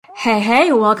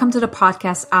Hey, welcome to the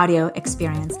podcast audio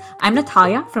experience. I'm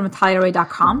Natalia from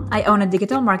nataliaray.com. I own a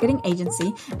digital marketing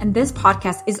agency, and this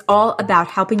podcast is all about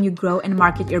helping you grow and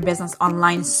market your business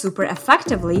online super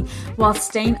effectively while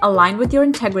staying aligned with your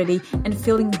integrity and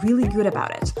feeling really good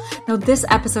about it. Now, this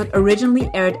episode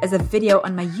originally aired as a video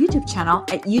on my YouTube channel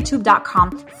at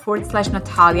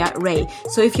youtube.com/Natalia Ray.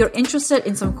 So if you're interested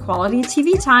in some quality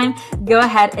TV time, go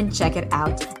ahead and check it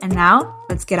out. And now,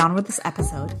 let's get on with this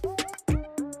episode.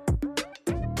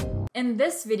 In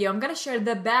this video, I'm going to share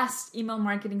the best email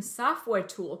marketing software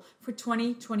tool for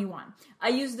 2021. I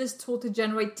use this tool to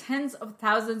generate tens of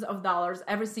thousands of dollars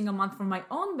every single month for my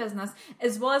own business,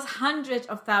 as well as hundreds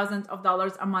of thousands of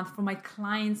dollars a month for my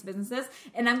clients' businesses.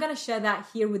 And I'm going to share that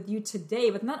here with you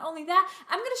today. But not only that,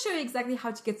 I'm going to show you exactly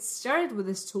how to get started with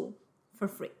this tool for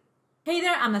free. Hey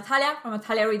there, I'm Natalia from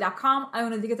nataliaray.com. I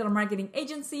own a digital marketing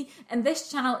agency, and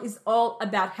this channel is all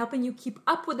about helping you keep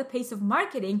up with the pace of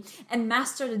marketing and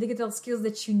master the digital skills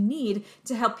that you need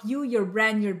to help you, your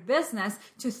brand, your business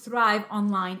to thrive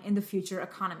online in the future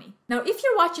economy. Now, if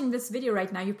you're watching this video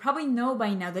right now, you probably know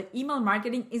by now that email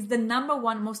marketing is the number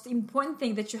one most important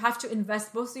thing that you have to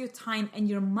invest both of your time and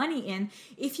your money in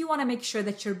if you want to make sure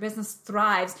that your business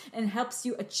thrives and helps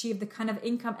you achieve the kind of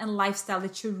income and lifestyle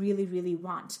that you really, really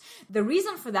want. The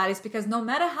reason for that is because no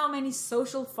matter how many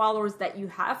social followers that you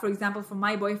have, for example, for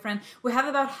my boyfriend, we have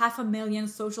about 500,000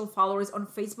 social followers on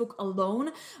Facebook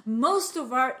alone. Most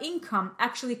of our income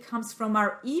actually comes from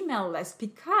our email list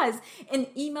because an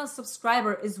email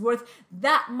subscriber is worth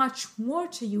that much more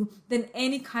to you than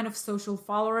any kind of social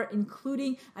follower,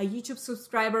 including a YouTube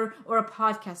subscriber or a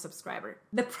podcast subscriber.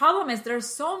 The problem is there are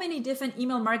so many different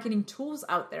email marketing tools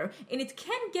out there, and it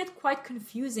can get quite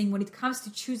confusing when it comes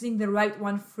to choosing the right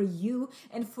one for you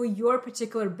and for your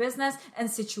particular business and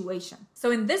situation.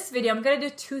 So in this video, I'm going to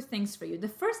do two things for you. The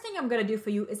first thing I'm going to do for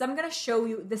you is I'm going to show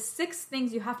you the 6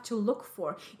 things you have to look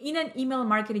for in an email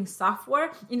marketing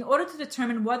software in order to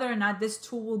determine whether or not this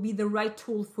tool will be the right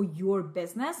tool for your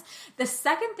business. The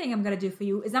second thing I'm going to do for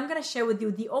you is I'm going to share with you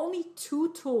the only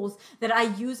 2 tools that I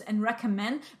use and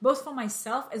recommend both for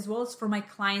myself as well as for my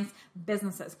clients'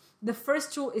 businesses. The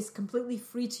first tool is completely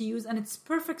free to use and it's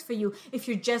perfect for you if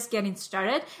you're just getting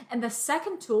started. And the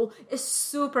second tool is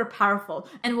super powerful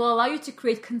and will allow you to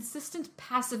create consistent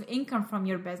passive income from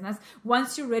your business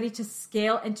once you're ready to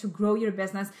scale and to grow your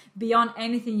business beyond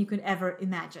anything you could ever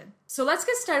imagine. So let's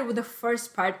get started with the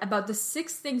first part about the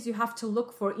 6 things you have to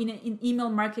look for in an email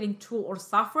marketing tool or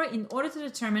software in order to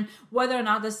determine whether or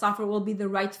not the software will be the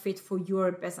right fit for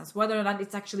your business, whether or not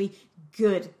it's actually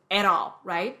good at all,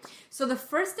 right? So the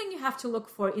first thing you have to look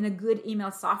for in a good email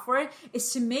software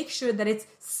is to make sure that it's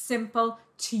simple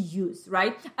to use,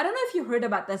 right? I don't know if you heard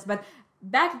about this, but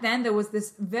back then there was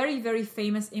this very, very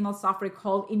famous email software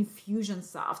called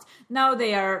Infusionsoft. Now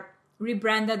they are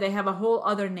rebranded, they have a whole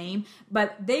other name,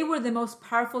 but they were the most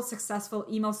powerful, successful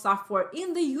email software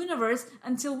in the universe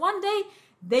until one day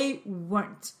they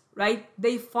weren't. Right?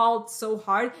 They fall so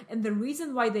hard. And the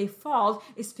reason why they fall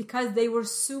is because they were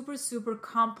super, super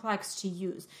complex to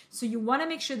use. So you want to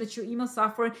make sure that your email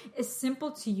software is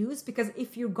simple to use, because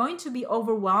if you're going to be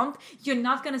overwhelmed, you're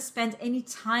not going to spend any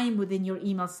time within your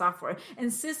email software.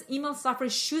 And since email software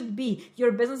should be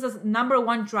your business's number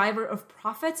one driver of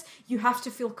profits, you have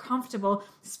to feel comfortable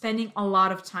spending a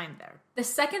lot of time there. The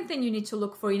second thing you need to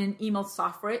look for in an email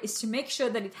software is to make sure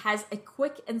that it has a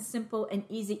quick and simple and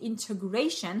easy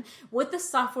integration with the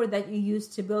software that you use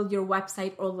to build your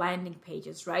website or landing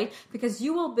pages, right? Because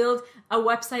you will build a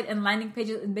website and landing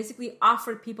pages and basically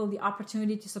offer people the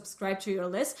opportunity to subscribe to your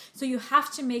list. So you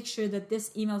have to make sure that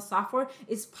this email software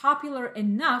is popular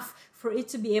enough for it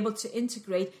to be able to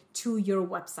integrate to your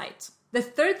website. The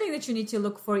third thing that you need to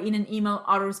look for in an email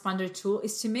autoresponder tool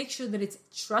is to make sure that it's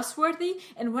trustworthy.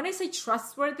 And when I say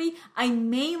trustworthy, I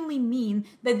mainly mean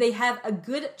that they have a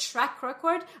good track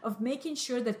record of making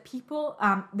sure that people,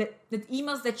 that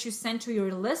emails that you send to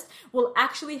your list will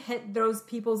actually hit those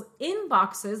people's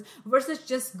inboxes versus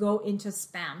just go into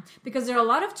spam. Because there are a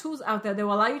lot of tools out there that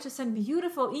will allow you to send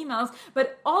beautiful emails,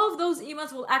 but all of those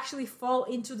emails will actually fall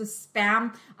into the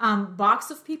spam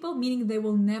box of people, meaning they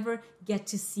will never get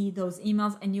to see those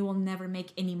emails and you will never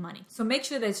make any money. So make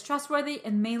sure that it's trustworthy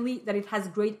and mainly that it has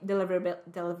great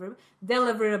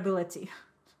deliverability.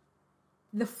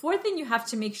 The fourth thing you have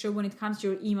to make sure when it comes to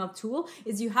your email tool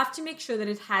is you have to make sure that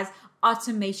it has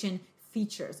automation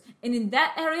features. And in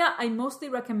that area, I mostly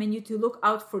recommend you to look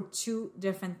out for 2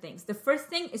 different things. The first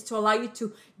thing is to allow you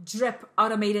to drip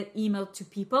automated email to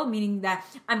people, meaning that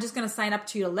I'm just going to sign up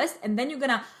to your list and then you're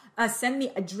going to send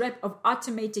me a drip of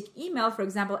automatic email, for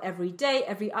example, every day,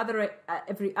 every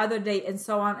other day, and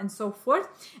so on and so forth.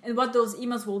 And what those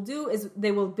emails will do is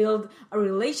they will build a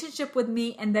relationship with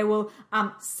me, and they will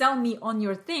sell me on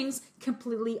your things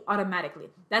completely automatically.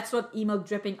 That's what email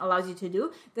dripping allows you to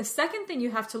do. The second thing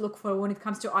you have to look for when it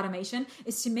comes to automation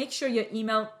is to make sure your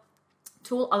email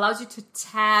tool allows you to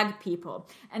tag people.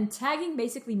 And tagging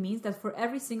basically means that for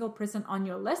every single person on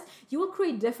your list, you will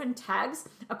create different tags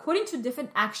according to different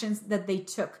actions that they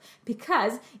took.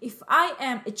 Because if I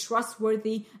am a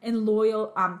trustworthy and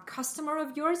loyal customer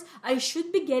of yours, I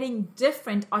should be getting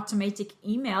different automatic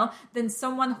email than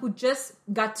someone who just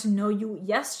got to know you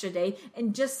yesterday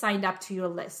and just signed up to your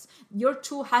list. Your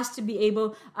tool has to be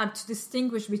able to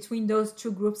distinguish between those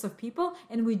two groups of people,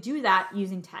 and we do that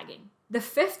using tagging. The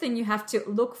fifth thing you have to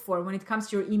look for when it comes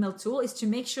to your email tool is to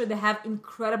make sure they have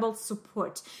incredible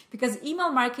support, because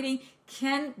email marketing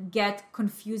can get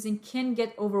confusing, can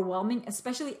get overwhelming,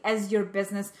 especially as your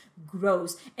business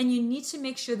grows. And you need to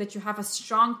make sure that you have a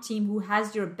strong team who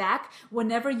has your back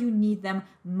whenever you need them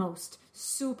most.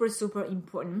 Super, super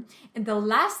important. And the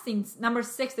last thing, number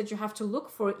 6, that you have to look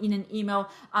for in an email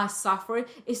software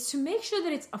is to make sure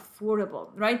that it's affordable,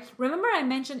 right? Remember I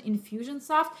mentioned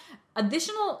Infusionsoft?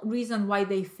 Additional reason why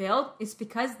they failed is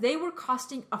because they were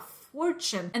costing a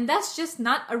fortune, and that's just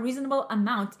not a reasonable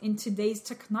amount in today's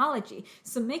technology.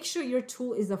 So make sure your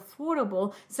tool is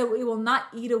affordable so it will not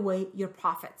eat away your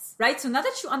profits, right? So now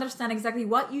that you understand exactly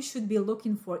what you should be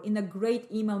looking for in a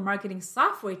great email marketing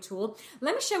software tool,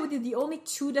 let me share with you the only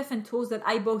 2 different tools that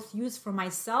I both use for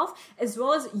myself as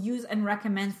well as use and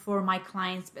recommend for my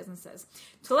clients' businesses.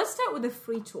 So let's start with the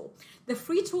free tool. The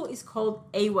free tool is called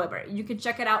Aweber. You can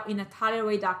check it out in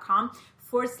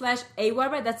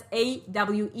nataliaray.com/Aweber. That's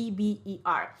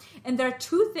Aweber. And there are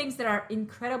 2 things that are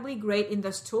incredibly great in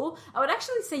this tool. I would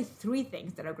actually say 3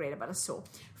 things that are great about this tool.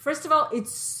 First of all,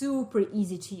 it's super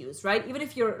easy to use, right? Even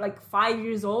if you're like 5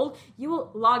 years old, you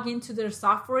will log into their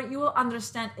software. You will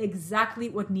understand exactly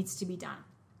what needs to be done.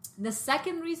 The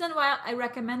second reason why I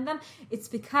recommend them, it's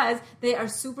because they are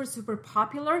super, super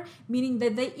popular, meaning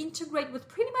that they integrate with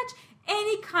pretty much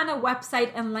any kind of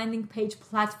website and landing page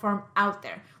platform out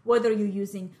there. Whether you're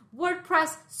using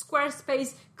WordPress,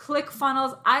 Squarespace,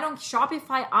 ClickFunnels,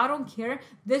 Shopify, I don't care.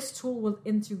 This tool will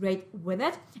integrate with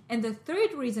it. And the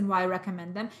third reason why I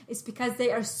recommend them is because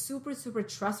they are super, super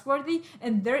trustworthy,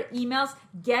 and their emails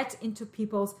get into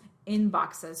people's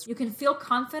inboxes. You can feel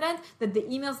confident that the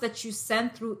emails that you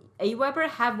send through Aweber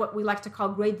have what we like to call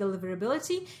great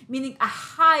deliverability, meaning a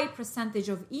high percentage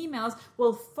of emails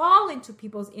will fall into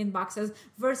people's inboxes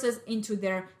versus into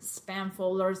their spam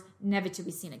folders, never to be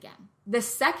seen again. The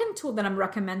second tool that I'm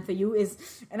recommending for you is,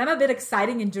 and I'm a bit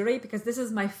excited and jittery because this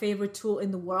is my favorite tool in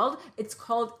the world. It's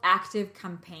called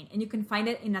ActiveCampaign, and you can find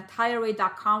it in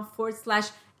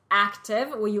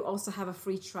nataliaray.com/active, where you also have a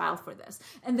free trial for this.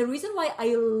 And the reason why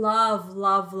I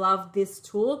love this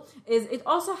tool is it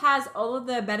also has all of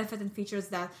the benefits and features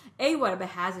that Aweber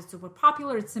has. It's super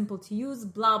popular, it's simple to use,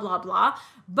 blah, blah, blah.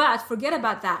 But forget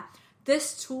about that.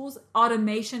 This tool's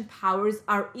automation powers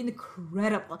are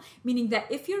incredible, meaning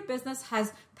that if your business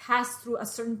has passed through a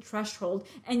certain threshold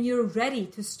and you're ready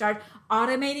to start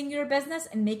automating your business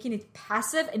and making it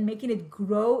passive and making it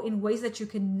grow in ways that you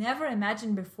can never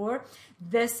imagine before,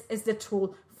 this is the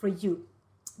tool for you.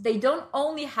 They don't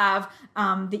only have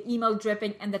the email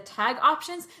dripping and the tag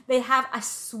options, they have a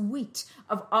suite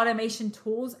of automation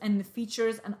tools and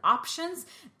features and options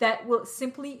that will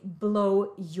simply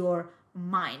blow your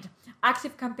mind.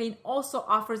 ActiveCampaign also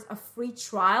offers a free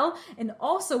trial, and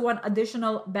also one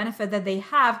additional benefit that they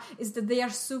have is that they are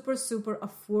super, super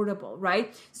affordable,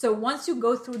 right? So once you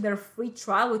go through their free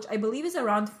trial, which I believe is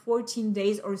around 14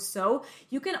 days or so,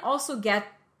 you can also get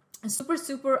a super,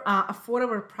 super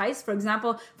affordable price. For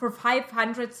example, for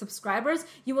 500 subscribers,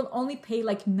 you will only pay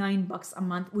like $9 a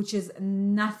month, which is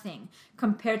nothing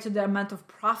compared to the amount of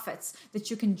profits that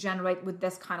you can generate with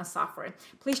this kind of software.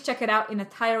 Please check it out in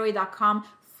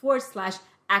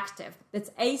nataliaray.com/active. That's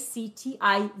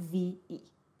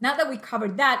ACTIVE. Now that we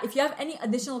covered that, if you have any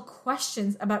additional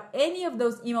questions about any of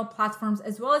those email platforms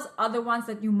as well as other ones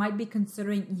that you might be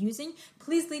considering using,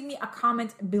 please leave me a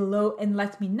comment below and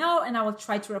let me know, and I will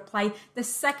try to reply the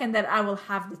second that I will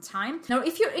have the time. Now,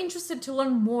 if you're interested to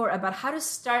learn more about how to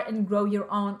start and grow your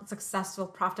own successful,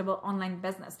 profitable online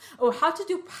business, or how to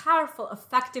do powerful,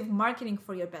 effective marketing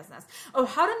for your business, or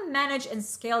how to manage and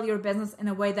scale your business in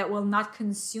a way that will not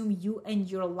consume you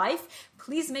and your life,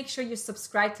 please make sure you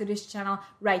subscribe to this channel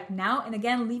right now. And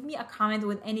again, leave me a comment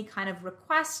with any kind of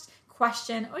request,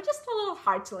 question, or just a little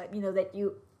heart to let me know that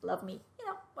you love me.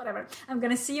 Whatever. I'm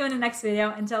going to see you in the next video.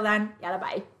 Until then, yalla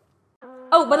bye.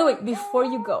 Oh, by the way, before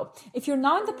you go, if you're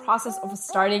now in the process of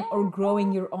starting or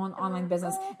growing your own online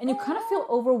business and you kind of feel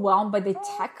overwhelmed by the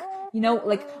tech,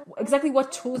 like exactly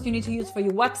what tools you need to use for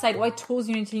your website, what tools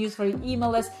you need to use for your email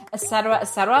list, etc.,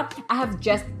 I have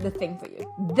just the thing for you.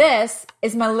 This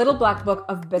is my little black book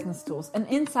of business tools. And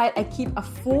inside, I keep a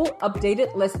full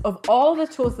updated list of all the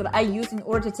tools that I use in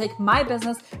order to take my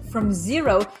business from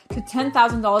 $0 to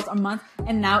 $10,000 a month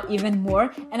and now even more.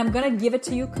 And I'm going to give it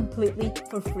to you completely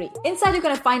for free. Inside, you're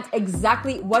going to find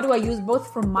exactly what do I use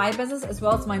both for my business as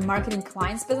well as my marketing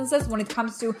clients' businesses when it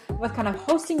comes to what kind of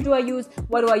hosting do I use,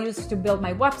 what do I use to build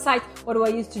my website, what do I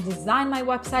use to design my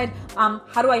website,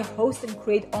 how do I host and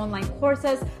create online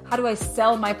courses, how do I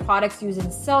sell my products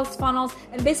using sales funnels,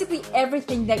 and basically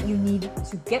everything that you need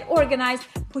to get organized,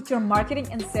 put your marketing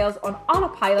and sales on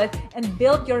autopilot, and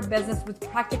build your business with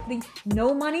practically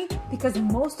no money because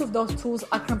most of those tools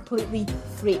are completely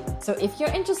free. So if you're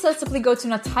interested, simply go to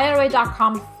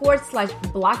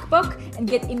nataliaray.com/blackbook and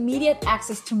get immediate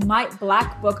access to my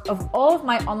black book of all of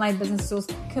my online business tools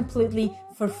completely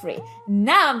for free.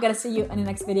 Now I'm gonna see you in the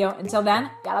next video. Until then,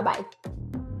 yalla bye.